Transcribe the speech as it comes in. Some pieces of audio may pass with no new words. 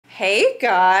Hey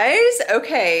guys,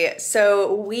 okay,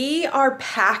 so we are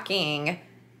packing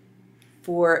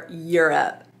for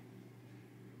Europe.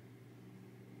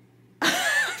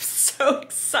 I'm so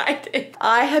excited.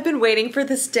 I have been waiting for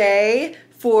this day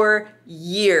for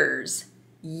years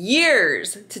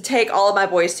to take all of my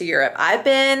boys to Europe. I've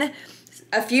been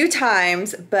a few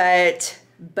times, but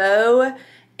Bo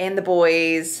and the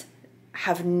boys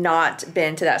have not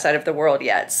been to that side of the world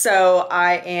yet. So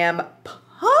I am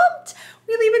pumped.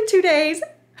 We leave in 2 days,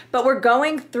 but we're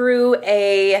going through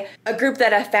a group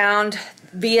that I found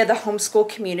via the homeschool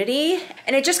community.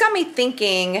 And it just got me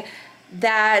thinking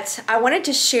that I wanted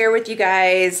to share with you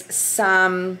guys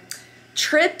some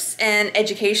trips and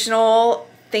educational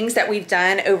things that we've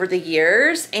done over the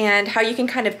years and how you can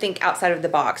kind of think outside of the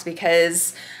box,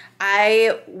 because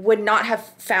I would not have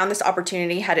found this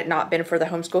opportunity had it not been for the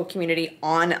homeschool community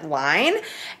online.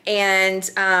 And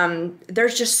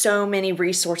there's just so many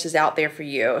resources out there for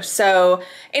you. So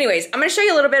anyways, I'm gonna show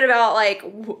you a little bit about like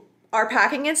our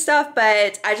packing and stuff,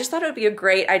 but I just thought it would be a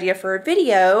great idea for a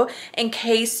video in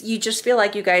case you just feel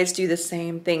like you guys do the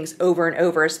same things over and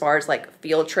over as far as like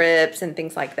field trips and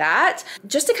things like that,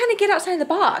 just to kind of get outside the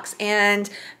box. And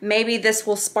maybe this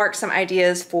will spark some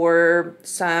ideas for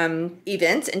some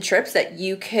events and trips that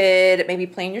you could maybe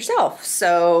plan yourself.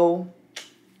 So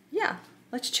yeah,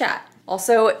 let's chat.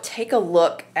 Also, take a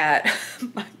look at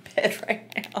my bed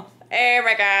right now. Oh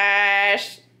my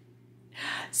gosh.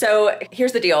 So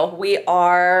here's the deal. We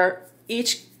are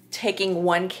each taking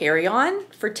one carry-on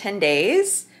for 10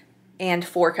 days and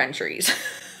 4 countries.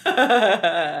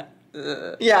 Yeah,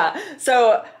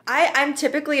 so I'm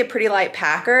typically a pretty light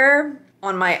packer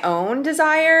on my own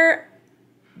desire,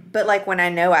 but like when I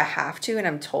know I have to and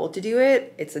I'm told to do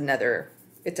it, it's another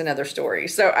story.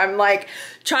 So I'm like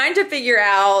trying to figure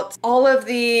out all of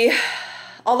the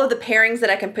pairings that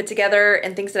I can put together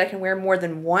and things that I can wear more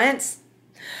than once.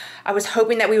 I was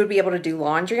hoping that we would be able to do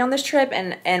laundry on this trip,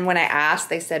 and when I asked,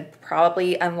 they said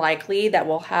probably unlikely that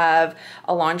we'll have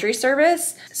a laundry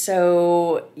service.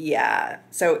 So yeah,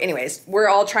 so anyways, we're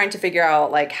all trying to figure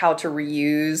out like how to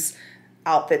reuse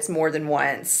outfits more than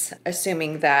once,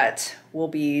 assuming that we'll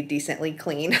be decently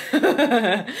clean.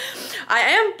 I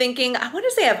am thinking, I want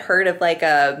to say I've heard of like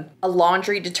a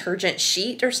laundry detergent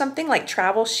sheet or something, like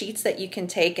travel sheets that you can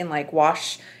take and like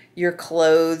wash your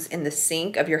clothes in the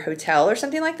sink of your hotel or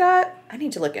something like that. I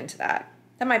need to look into that.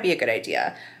 That might be a good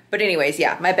idea. But anyways,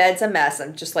 yeah, my bed's a mess.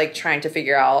 I'm just like trying to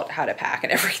figure out how to pack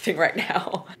and everything right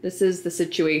now. This is the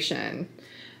situation.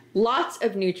 Lots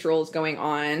of neutrals going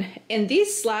on. And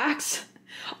these slacks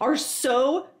are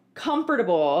so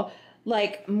comfortable,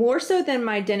 like more so than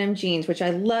my denim jeans, which I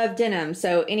love denim.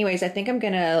 So anyways, I think I'm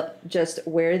gonna just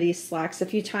wear these slacks a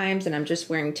few times, and I'm just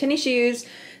wearing tennis shoes.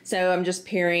 So I'm just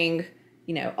pairing,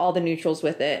 you know, all the neutrals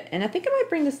with it. And I think I might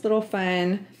bring this little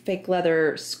fun fake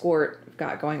leather skirt I've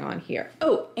got going on here.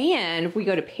 Oh, and we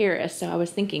go to Paris, so I was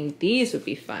thinking these would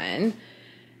be fun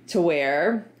to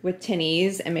wear with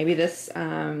tennies and maybe this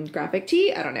graphic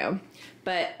tee, I don't know.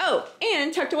 But, oh,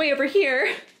 and tucked away over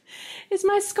here is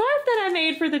my scarf that I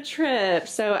made for the trip.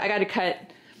 So I gotta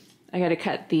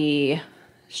cut the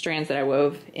strands that I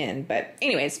wove in, but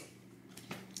anyways,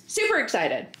 super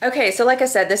excited. Okay, so like I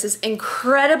said, this is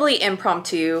incredibly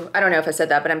impromptu. I don't know if I said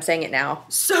that, but I'm saying it now.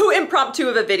 So impromptu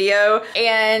of a video,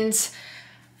 and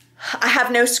I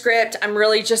have no script. I'm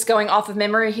really just going off of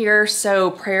memory here, so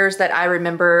prayers that I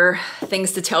remember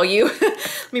things to tell you.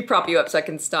 Let me prop you up so I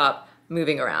can stop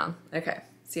moving around. Okay,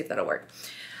 see if that'll work.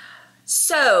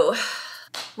 So,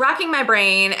 racking my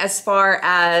brain as far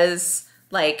as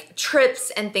like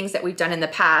trips and things that we've done in the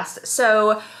past.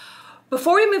 So,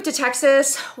 before we moved to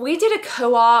Texas, we did a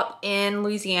co-op in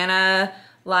Louisiana,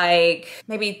 like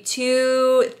maybe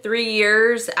 2-3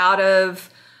 years out of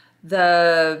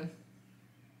the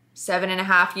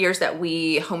 7.5 years that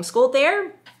we homeschooled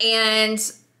there. And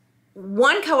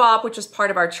one co-op, which was part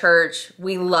of our church,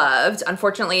 we loved.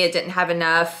 Unfortunately, it didn't have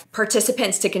enough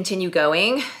participants to continue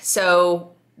going.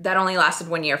 So that only lasted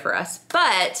 1 year for us.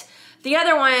 But the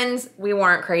other ones we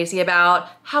weren't crazy about.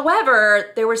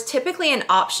 However, there was typically an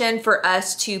option for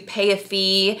us to pay a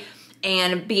fee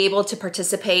and be able to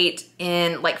participate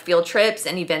in like field trips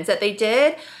and events that they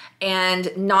did,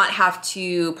 and not have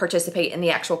to participate in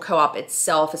the actual co-op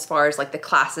itself as far as like the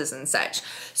classes and such.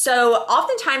 So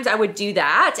oftentimes I would do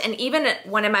that. And even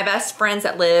one of my best friends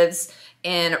that lives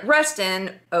in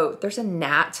Ruston, oh, there's a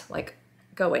gnat, like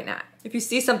go away gnat. If you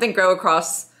see something grow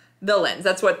across the lens,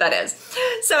 that's what that is.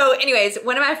 So anyways,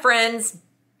 one of my friends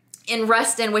in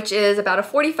Ruston, which is about a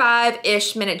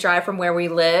 45-ish minute drive from where we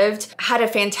lived, had a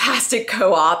fantastic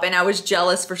co-op, and I was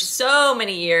jealous for so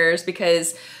many years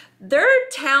because Their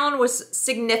town was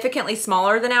significantly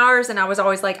smaller than ours, and I was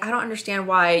always like, I don't understand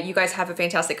why you guys have a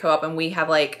fantastic co-op and we have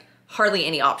like hardly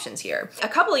any options here. A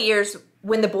couple of years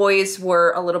when the boys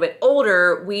were a little bit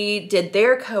older, we did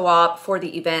their co-op for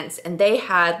the events, and they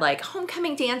had like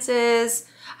homecoming dances.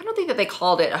 I don't think that they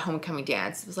called it a homecoming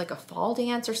dance. It was like a fall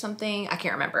dance or something. I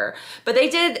can't remember. But they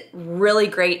did really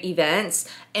great events.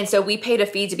 And so we paid a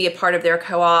fee to be a part of their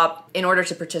co-op in order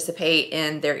to participate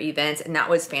in their events. And that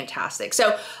was fantastic.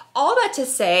 So all that to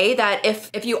say that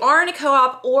if you are in a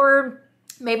co-op, or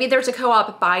maybe there's a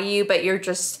co-op by you, but you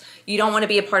don't want to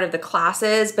be a part of the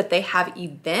classes, but they have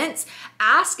events,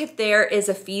 ask if there is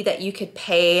a fee that you could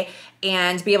pay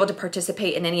and be able to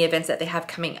participate in any events that they have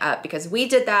coming up, because we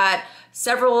did that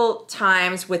several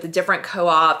times with the different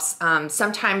co-ops,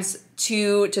 sometimes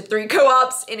 2 to 3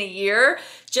 co-ops in a year,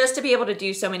 just to be able to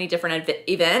do so many different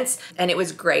events. And it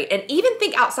was great. And even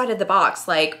think outside of the box,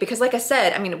 because like I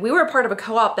said, I mean, we were a part of a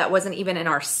co-op that wasn't even in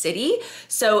our city.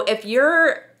 So if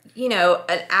you're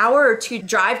an hour or 2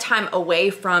 drive time away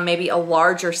from maybe a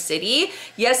larger city,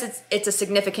 yes, it's a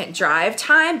significant drive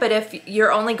time, but if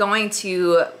you're only going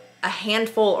to a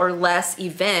handful or less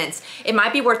events, it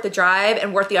might be worth the drive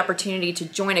and worth the opportunity to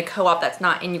join a co-op that's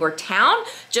not in your town,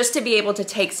 just to be able to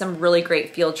take some really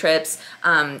great field trips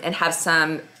and have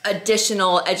some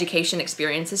additional education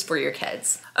experiences for your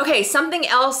kids. Okay, something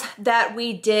else that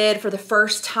we did for the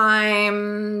first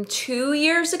time 2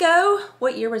 years ago,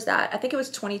 what year was that? I think it was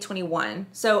 2021,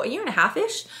 so a year and a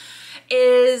half-ish,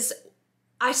 is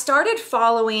I started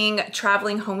following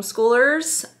traveling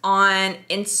homeschoolers on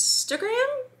Instagram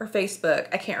or Facebook,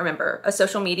 I can't remember, a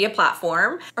social media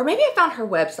platform, or maybe I found her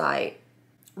website.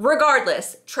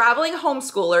 Regardless, traveling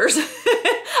homeschoolers,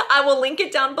 I will link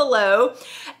it down below.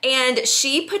 And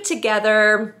she put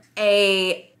together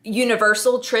a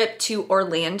Universal trip to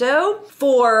Orlando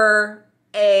for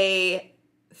a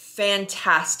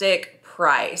fantastic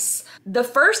price. The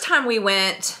first time we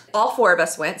went, all 4 of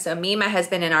us went, so me, my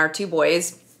husband, and our 2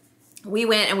 boys, we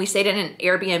went and we stayed in an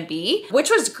Airbnb,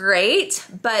 which was great.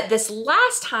 But this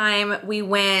last time we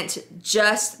went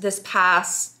just this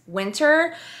past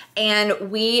winter, and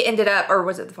we ended up, or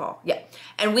was it the fall? Yeah.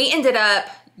 And we ended up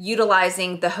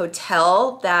utilizing the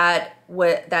hotel that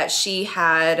she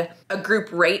had a group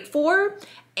rate for,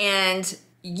 and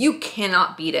you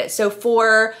cannot beat it. So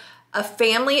for a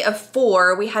family of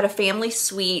 4, we had a family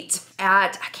suite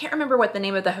at, I can't remember what the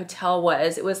name of the hotel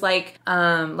was. It was like a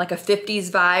 50s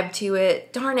vibe to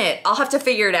it. Darn it, I'll have to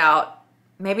figure it out.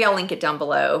 Maybe I'll link it down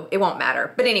below. It won't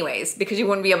matter. But anyways, because you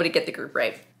wouldn't be able to get the group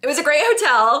rate. It was a great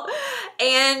hotel.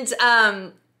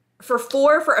 And for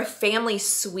 4 for a family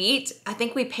suite, I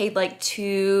think we paid like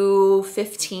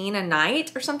 $215 a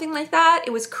night or something like that. It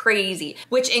was crazy,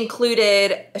 which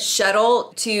included a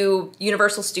shuttle to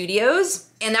Universal Studios.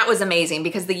 And that was amazing,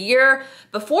 because the year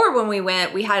before when we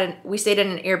went, we stayed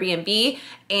in an Airbnb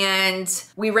and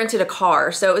we rented a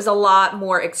car. So it was a lot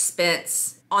more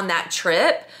expense on that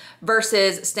trip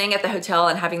versus staying at the hotel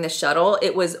and having the shuttle.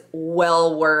 It was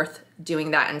well worth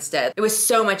doing that instead. It was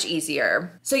so much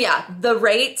easier. So yeah, the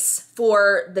rates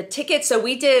for the tickets. So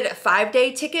we did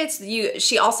 5-day tickets.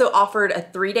 She also offered a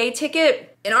 3-day ticket.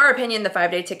 In our opinion, the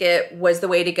 5-day ticket was the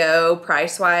way to go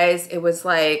price-wise. It was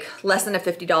like less than a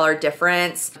 $50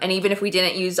 difference. And even if we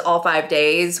didn't use all 5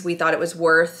 days, we thought it was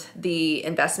worth the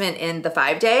investment in the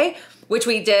 5-day, which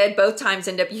we did both times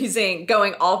end up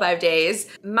going all 5 days.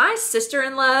 My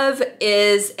sister-in-law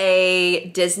is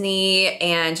a Disney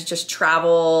and just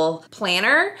travel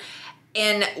planner.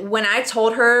 And when I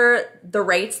told her the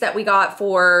rates that we got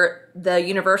for the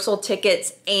Universal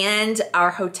tickets and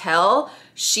our hotel,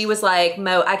 she was like,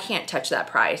 Mo, I can't touch that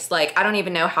price. Like, I don't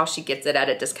even know how she gets it at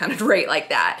a discounted rate like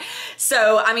that.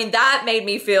 So, I mean, that made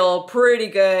me feel pretty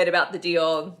good about the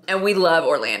deal. And we love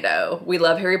Orlando. We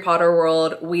love Harry Potter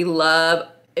World.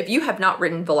 If you have not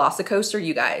ridden Velocicoaster,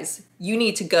 you guys, you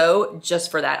need to go just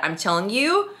for that. I'm telling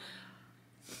you,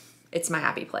 it's my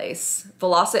happy place.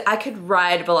 I could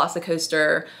ride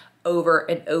Velocicoaster over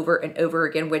and over and over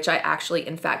again, which I actually,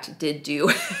 in fact, did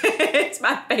do. It's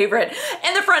my favorite.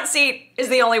 And the front seat is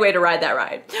the only way to ride that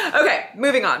ride. Okay,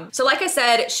 moving on. So like I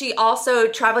said,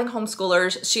 traveling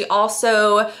homeschoolers, she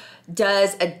also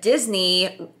does a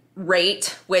Disney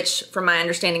rate, which from my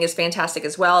understanding is fantastic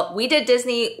as well. We did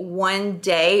Disney one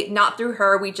day, not through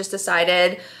her. We just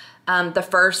decided the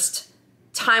first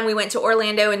time we went to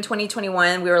Orlando in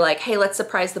 2021, we were like, hey, let's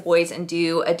surprise the boys and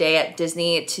do a day at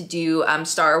Disney to do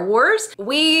Star Wars.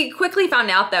 We quickly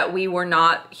found out that we were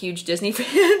not huge Disney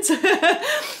fans,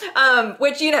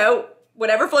 which, you know,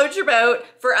 whatever floats your boat.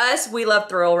 For us, we love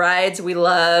thrill rides. We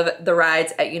love the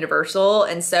rides at Universal.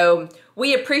 And so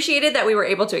we appreciated that we were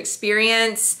able to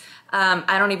experience,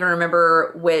 I don't even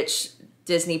remember which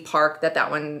Disney park that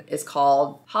one is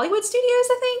called. Hollywood Studios,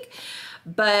 I think.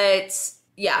 But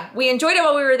yeah, we enjoyed it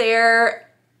while we were there.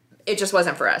 It just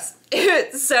wasn't for us.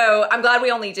 So I'm glad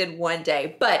we only did one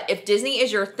day. But if Disney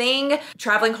is your thing,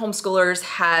 Traveling Homeschoolers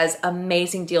has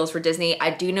amazing deals for Disney.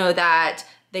 I do know that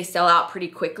they sell out pretty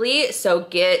quickly. So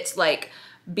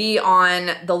be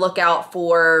on the lookout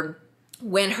for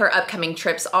when her upcoming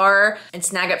trips are and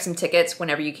snag up some tickets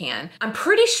whenever you can. I'm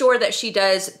pretty sure that she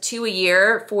does 2 a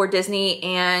year for Disney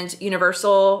and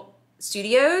Universal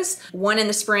Studios, one in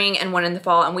the spring and one in the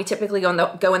fall, and we typically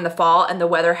go in the fall, and the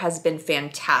weather has been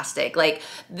fantastic. Like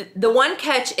the one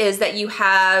catch is that you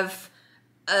have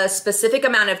a specific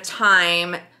amount of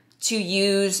time to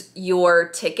use your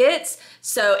tickets.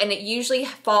 So, and it usually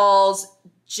falls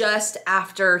just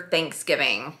after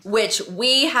Thanksgiving, which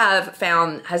we have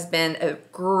found has been a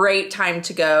great time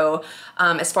to go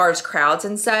as far as crowds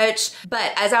and such.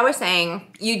 But as I was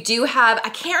saying, you do have, I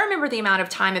can't remember the amount of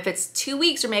time, if it's 2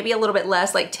 weeks or maybe a little bit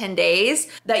less, like 10 days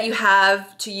that you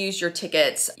have to use your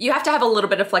tickets. You have to have a little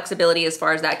bit of flexibility as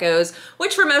far as that goes,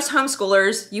 which for most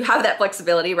homeschoolers, you have that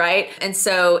flexibility, right? And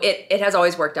so it has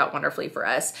always worked out wonderfully for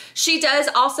us. She does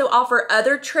also offer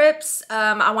other trips.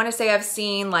 I wanna say I've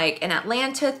seen like an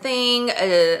Atlanta thing,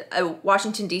 a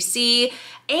Washington, DC,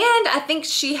 and I think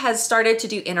she has started to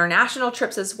do international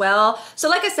trips as well. So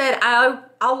like I said,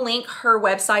 I'll link her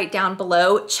website down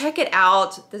below. Check it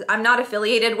out. I'm not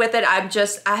affiliated with it.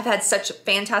 I've had such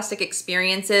fantastic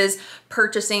experiences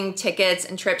purchasing tickets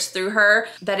and trips through her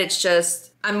that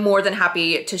I'm more than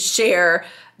happy to share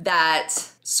that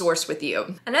source with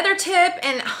you. Another tip,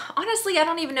 and honestly, I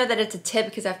don't even know that it's a tip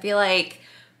because I feel like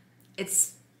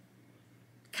it's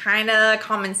kind of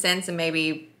common sense, and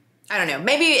maybe, I don't know,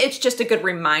 maybe it's just a good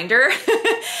reminder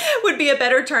would be a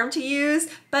better term to use.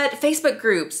 But Facebook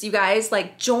groups, you guys,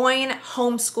 like join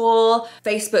homeschool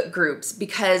Facebook groups,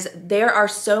 because there are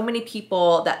so many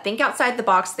people that think outside the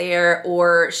box there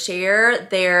or share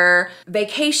their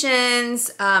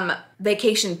vacations,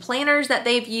 vacation planners that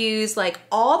they've used, like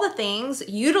all the things.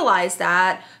 Utilize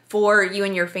that for you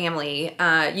and your family.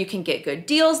 You can get good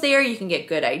deals there. You can get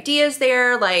good ideas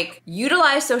there. Like,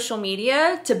 utilize social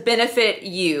media to benefit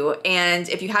you. And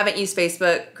if you haven't used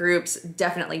Facebook groups,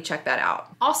 definitely check that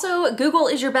out. Also, Google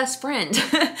is your best friend.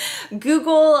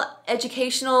 Google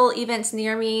educational events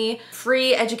near me,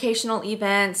 free educational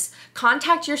events.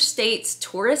 Contact your state's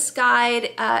tourist guide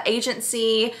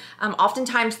agency.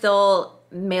 Oftentimes they'll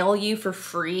mail you for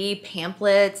free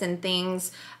pamphlets and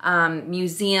things,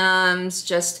 museums,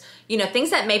 just, you know, things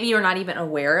that maybe you're not even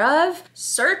aware of.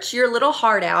 Search your little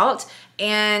heart out.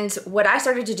 And what I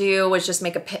started to do was just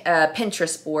make a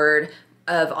Pinterest board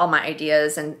of all my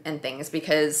ideas and things,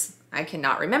 because I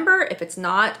cannot remember. If it's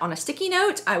not on a sticky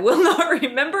note, I will not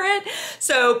remember it.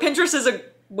 So Pinterest is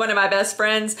one of my best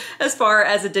friends as far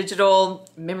as a digital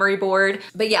memory board.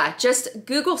 But yeah, just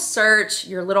Google search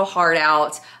your little heart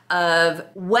out of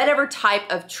whatever type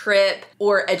of trip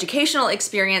or educational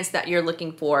experience that you're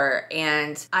looking for,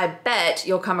 and I bet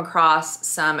you'll come across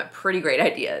some pretty great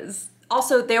ideas.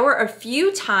 Also, there were a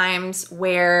few times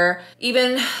where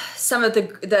even some of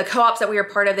the co-ops that we were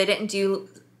part of, they didn't do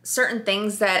certain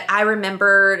things that I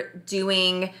remembered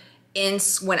doing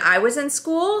when I was in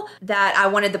school that I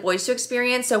wanted the boys to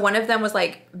experience. So one of them was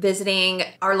like visiting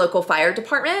our local fire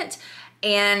department.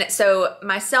 And so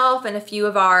myself and a few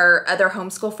of our other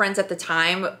homeschool friends at the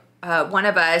time, one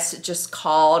of us just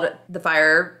called the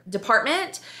fire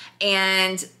department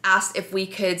and asked if we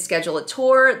could schedule a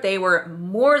tour. They were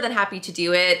more than happy to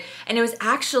do it. And it was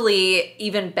actually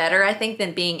even better, I think,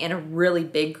 than being in a really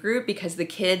big group, because the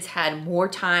kids had more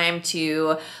time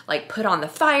to like put on the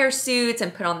fire suits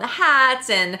and put on the hats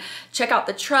and check out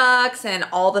the trucks and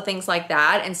all the things like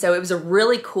that. And so it was a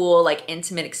really cool, like,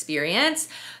 intimate experience.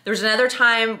 There was another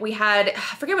time we had,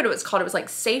 I forget what it was called. It was like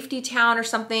Safety Town or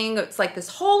something. It's like this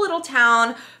whole little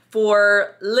town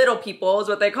for little people is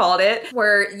what they called it,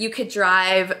 where you could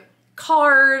drive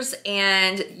cars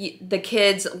and the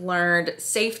kids learned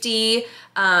safety.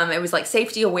 It was like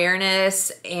safety awareness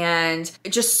and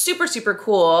just super, super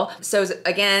cool. So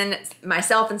again,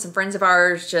 myself and some friends of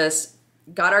ours just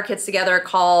got our kids together,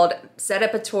 called, set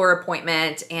up a tour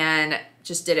appointment, and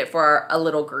just did it for a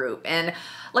little group. And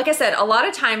like I said, a lot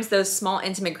of times those small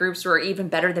intimate groups were even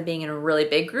better than being in a really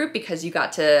big group because you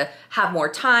got to have more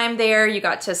time there. You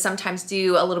got to sometimes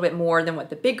do a little bit more than what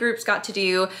the big groups got to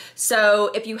do.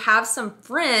 So if you have some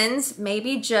friends,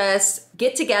 maybe just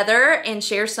get together and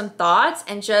share some thoughts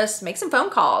and just make some phone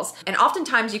calls. And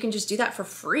oftentimes you can just do that for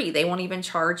free. They won't even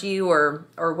charge you or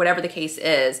whatever the case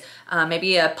is.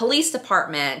 Maybe a police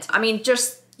department. I mean,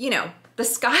 just, you know, the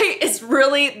sky is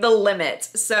really the limit.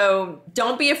 So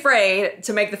don't be afraid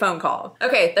to make the phone call.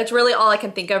 Okay, that's really all I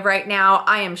can think of right now.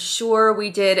 I am sure we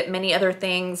did many other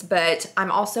things, but I'm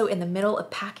also in the middle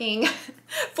of packing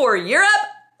for Europe.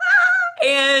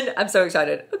 And I'm so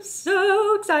excited. I'm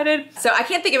so excited. So I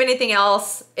can't think of anything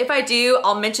else. If I do,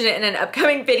 I'll mention it in an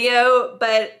upcoming video,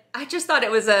 but I just thought it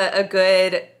was a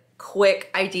good, quick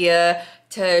idea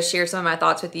to share some of my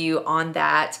thoughts with you on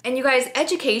that. And you guys,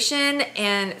 education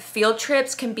and field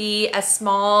trips can be as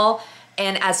small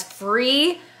and as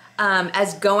free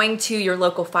as going to your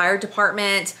local fire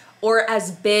department, or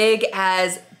as big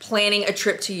as planning a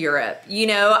trip to Europe. You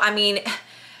know, I mean,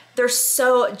 there's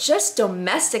so, just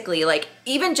domestically, like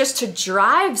even just to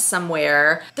drive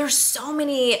somewhere, there's so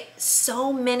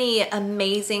many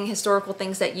amazing historical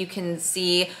things that you can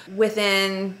see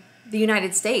within the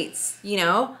United States. You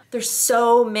know, there's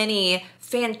so many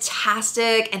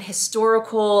fantastic and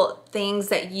historical things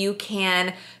that you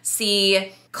can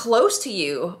see close to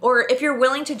you, or if you're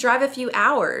willing to drive a few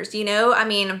hours, you know, I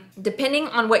mean, depending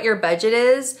on what your budget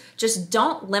is, just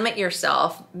don't limit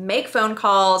yourself. Make phone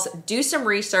calls, do some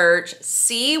research,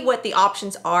 see what the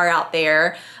options are out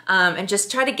there, and just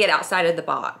try to get outside of the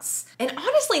box. And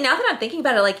honestly, now that I'm thinking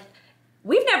about it, like,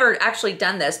 we've never actually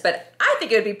done this, but I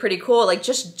think it would be pretty cool. Like,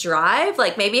 just drive,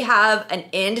 like maybe have an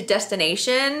end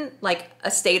destination, like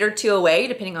a state or two away,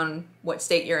 depending on what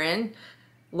state you're in.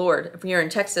 Lord, if you're in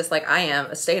Texas like I am,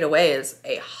 a state away is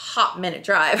a hot minute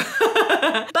drive.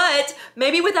 But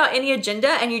maybe without any agenda,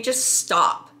 and you just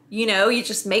stop. You know, you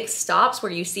just make stops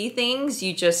where you see things.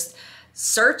 You just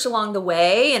search along the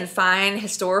way and find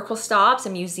historical stops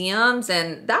and museums,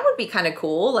 and that would be kind of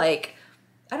cool. Like,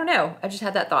 I don't know, I just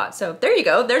had that thought. So there you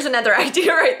go, there's another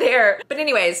idea right there. But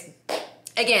anyways,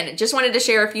 again, just wanted to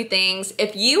share a few things.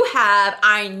 If you have,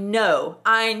 I know,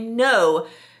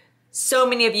 so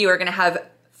many of you are gonna have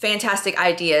fantastic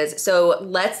ideas. So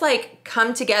let's like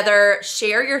come together,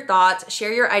 share your thoughts,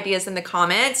 share your ideas in the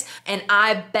comments, and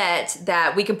I bet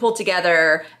that we can pull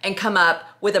together and come up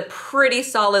with a pretty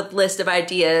solid list of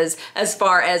ideas as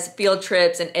far as field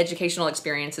trips and educational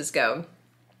experiences go.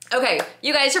 Okay,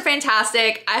 you guys are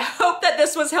fantastic. I hope that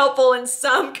this was helpful in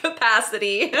some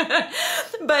capacity, but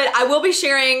I will be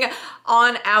sharing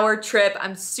on our trip.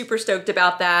 I'm super stoked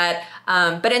about that.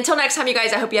 But until next time, you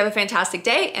guys, I hope you have a fantastic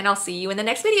day, and I'll see you in the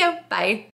next video. Bye.